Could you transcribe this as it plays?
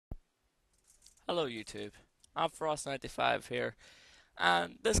Hello YouTube, I'm Frost95 here,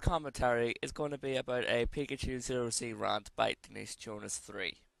 and this commentary is going to be about a Pikachu Zero Z rant by Denisejonas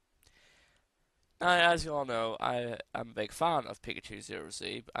 3. Now, as you all know, I am a big fan of Pikachu Zero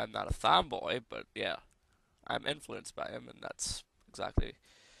Z. I'm not a fanboy, but yeah, I'm influenced by him, and that's exactly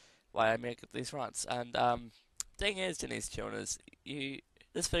why I make these rants. And thing is, Denisejonas,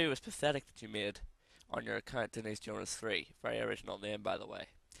 this video was pathetic that you made on your account, Denisejonas 3. Very original name, by the way.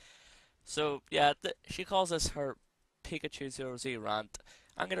 So yeah, she calls this her Pikachu Zero Z rant.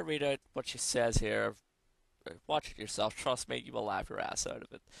 I'm gonna read out what she says here. Watch it yourself. Trust me, you will laugh your ass out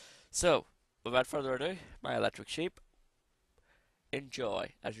of it. So, without further ado, my electric sheep,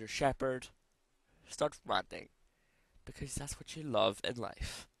 enjoy as your shepherd starts ranting because that's what you love in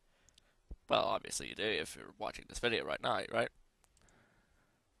life. Well, obviously you do if you're watching this video right now, right?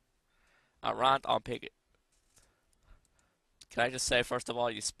 A rant on Pikachu. Can I just say first of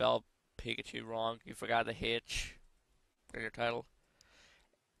all, you spelled Pikachu wrong. You forgot the H in your title.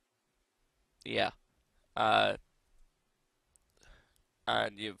 Yeah. Uh,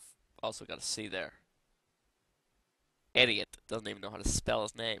 and you've also got a C there. Idiot doesn't even know how to spell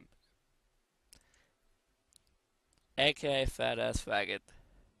his name. AKA fat ass faggot.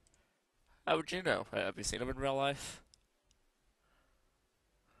 How would you know? Have you seen him in real life?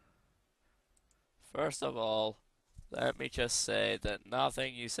 First of all, let me just say that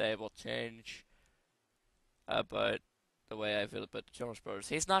nothing you say will change about the way I feel about the Jonas Brothers.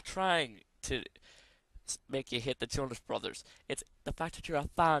 He's not trying to make you hate the Jonas Brothers. It's the fact that you're a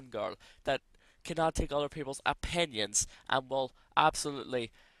fangirl that cannot take other people's opinions and will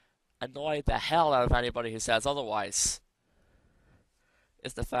absolutely annoy the hell out of anybody who says otherwise.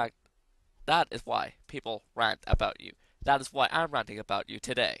 Is the fact that is why people rant about you. That is why I'm ranting about you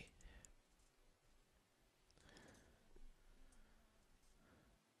today.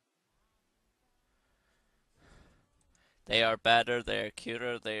 They are better, they are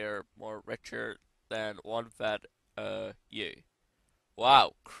cuter, they are more richer than one fat you.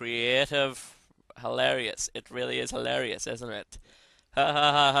 Wow, creative, hilarious. It really is hilarious, isn't it? Ha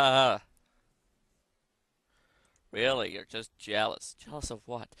ha ha ha ha. Really, you're just jealous. Jealous of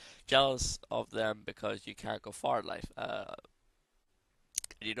what? Jealous of them because you can't go far in life.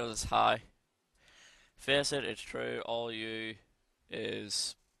 You know this high. Face it, it's true. All you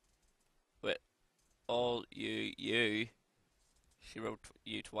is wait, all you. She wrote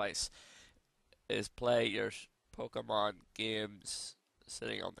you twice. Is play your Pokemon games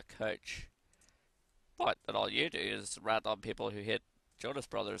sitting on the couch. But that all you do is rant on people who hit Jonas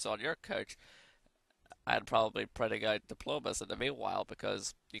Brothers on your couch and probably printing out diplomas in the meanwhile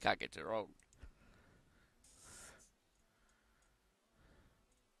because you can't get your own.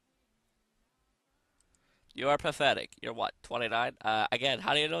 You are pathetic. You're what, 29? Again,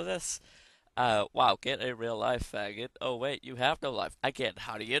 how do you know this? Wow, get a real life, faggot. Oh, wait, you have no life. Again,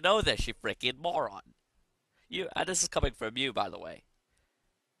 how do you know this, you freaking moron? And this is coming from you, by the way.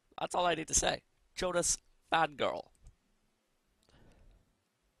 That's all I need to say. Jonas fangirl.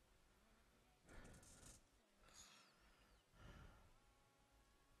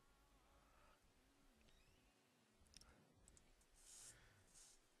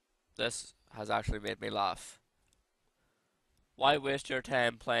 This has actually made me laugh. Why waste your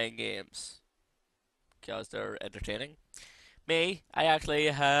time playing games? Because they're entertaining? Me, I actually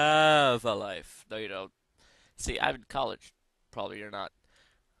have a life. No, you don't. See, I'm in college. Probably you're not.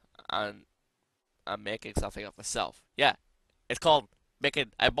 And I'm making something of myself. Yeah, it's called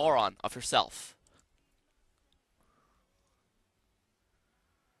making a moron of yourself.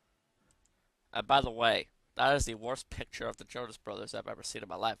 And by the way, that is the worst picture of the Jonas Brothers I've ever seen in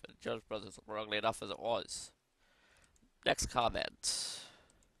my life. And the Jonas Brothers were ugly enough as it was. Next comment.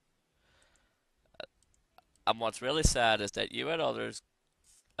 And what's really sad is that you and others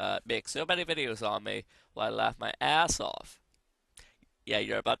make so many videos on me while I laugh my ass off. Yeah,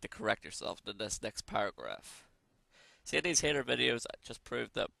 you're about to correct yourself in this next paragraph. Seeing these hater videos just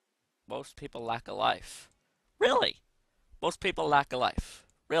prove that most people lack a life. Really? Most people lack a life.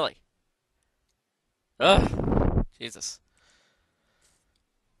 Really? Ugh. Jesus.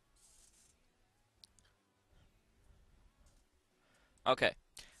 Okay.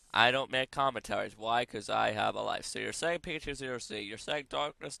 I don't make commentaries. Why? Because I have a life. So you're saying Pikachu Zero C. You're saying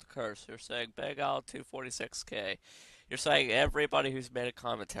Darkness the Curse. You're saying Big Al 246K. You're saying everybody who's made a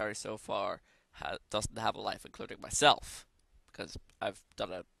commentary so far doesn't have a life, including myself. Because I've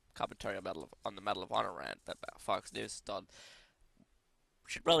done a commentary on the Medal of Honor rant that Fox News has done.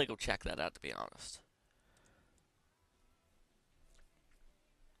 Should really go check that out, to be honest.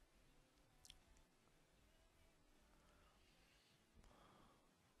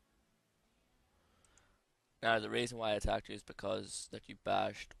 Now, the reason why I attacked you is because that you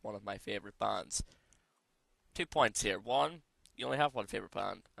bashed one of my favorite bands. 2 points here. One, you only have one favorite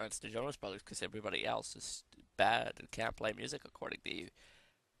band, and it's the Jonas Brothers because everybody else is bad and can't play music according to you.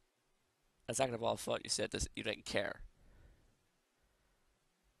 And second of all, I thought you said this, you didn't care,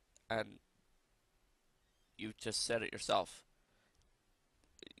 and you just said it yourself.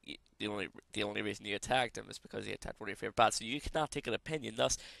 The only reason you attacked him is because he attacked one of your favorite bands. So you cannot take an opinion.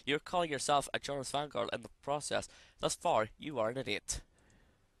 Thus, you're calling yourself a Jonas fangirl in the process. Thus far, you are an idiot.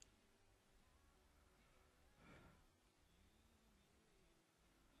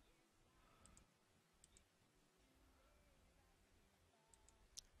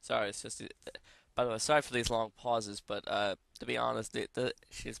 Sorry, it's just. By the way, sorry for these long pauses, but to be honest,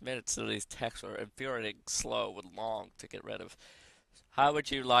 she's made it so these texts are infuriating, slow, and long to get rid of. How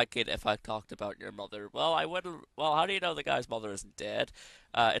would you like it if I talked about your mother? Well, I wouldn't. Well, how do you know the guy's mother isn't dead?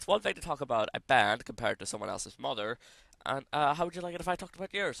 It's one thing to talk about a band compared to someone else's mother. And how would you like it if I talked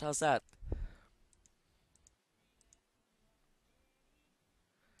about yours? How's that?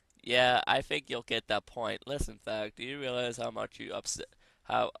 Yeah, I think you'll get that point. Listen, Fag, do you realize how much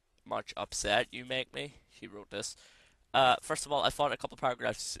upset you make me? She wrote this. First of all, I thought a couple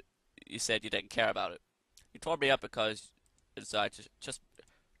paragraphs you said you didn't care about it. You tore me up because it's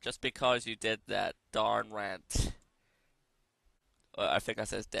just because you did that darn rant. I think I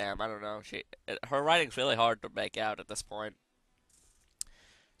says damn. I don't know. Her writing's really hard to make out at this point.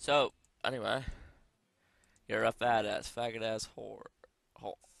 So anyway, you're a fat ass, faggot ass whore.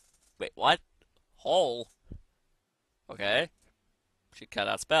 Hole. Wait, what? Hole? Okay. She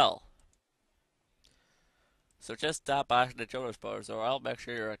cannot spell. So just stop bashing the Jonas Brothers, or I'll make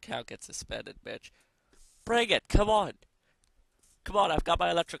sure your account gets suspended, bitch. Bring it! Come on! Come on! I've got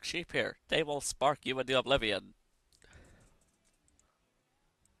my electric sheep here. They will spark you into oblivion.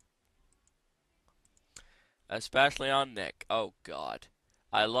 Especially on Nick. Oh God.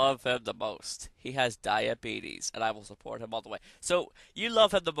 I love him the most. He has diabetes, and I will support him all the way. So, you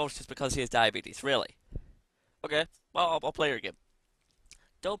love him the most just because he has diabetes, really? Okay, well, I'll play your game.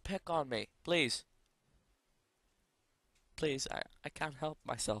 Don't pick on me, please. Please, I can't help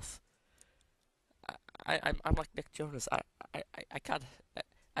myself. I'm like Nick Jonas. I can't.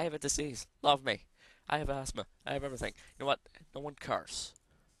 I have a disease. Love me. I have asthma. I have everything. You know what? No one cares.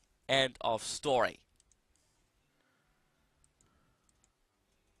 End of story.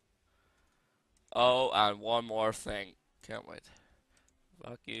 Oh, and one more thing. Can't wait.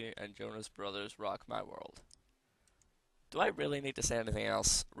 Fuck you and Jonas Brothers rock my world. Do I really need to say anything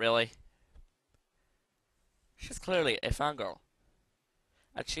else? Really? She's clearly a fangirl.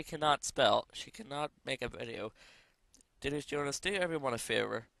 And she cannot spell. She cannot make a video. Denise Jonas, do everyone a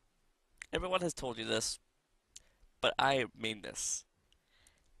favor. Everyone has told you this, but I mean this.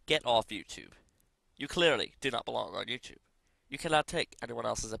 Get off YouTube. You clearly do not belong on YouTube. You cannot take anyone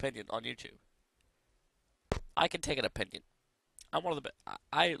else's opinion on YouTube. I can take an opinion. I'm one of the.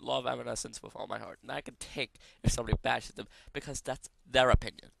 I love Evanescence with all my heart, and I can take if somebody bashes them because that's their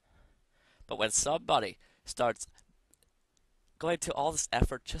opinion. But when somebody starts going to all this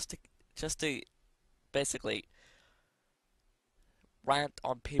effort just to basically rant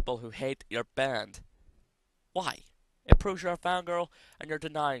on people who hate your band, why? It proves you're a fangirl, and you're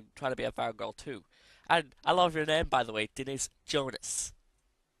denying trying to be a fangirl too. And I love your name, by the way, Denisejonas.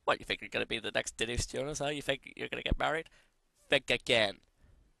 What, you think you're gonna be the next Denisejonas, huh? You think you're gonna get married? Think again.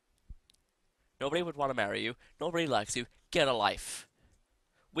 Nobody would want to marry you. Nobody likes you. Get a life.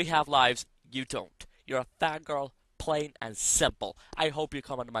 We have lives. You don't. You're a fangirl, plain and simple. I hope you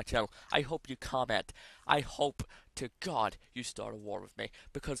come onto my channel. I hope you comment. I hope to God you start a war with me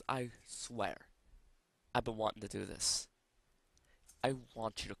because I swear I've been wanting to do this. I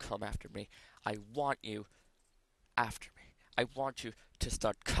want you to come after me. I want you after me. I want you to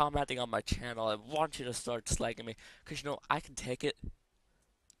start commenting on my channel. I want you to start slagging me because you know I can take it.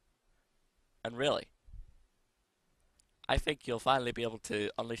 And really, I think you'll finally be able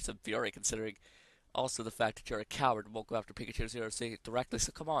to unleash some fury considering also the fact that you're a coward and won't go after Pikachu 0C directly.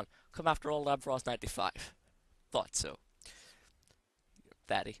 So come on, come after old Ampharos 95. Thought so,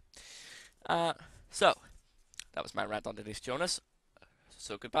 fatty. Uh, so that was my rant on Denisejonas.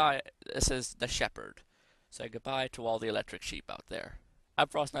 So goodbye. This is the Shepherd. Say goodbye to all the electric sheep out there.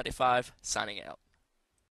 Ampharos 95 signing out.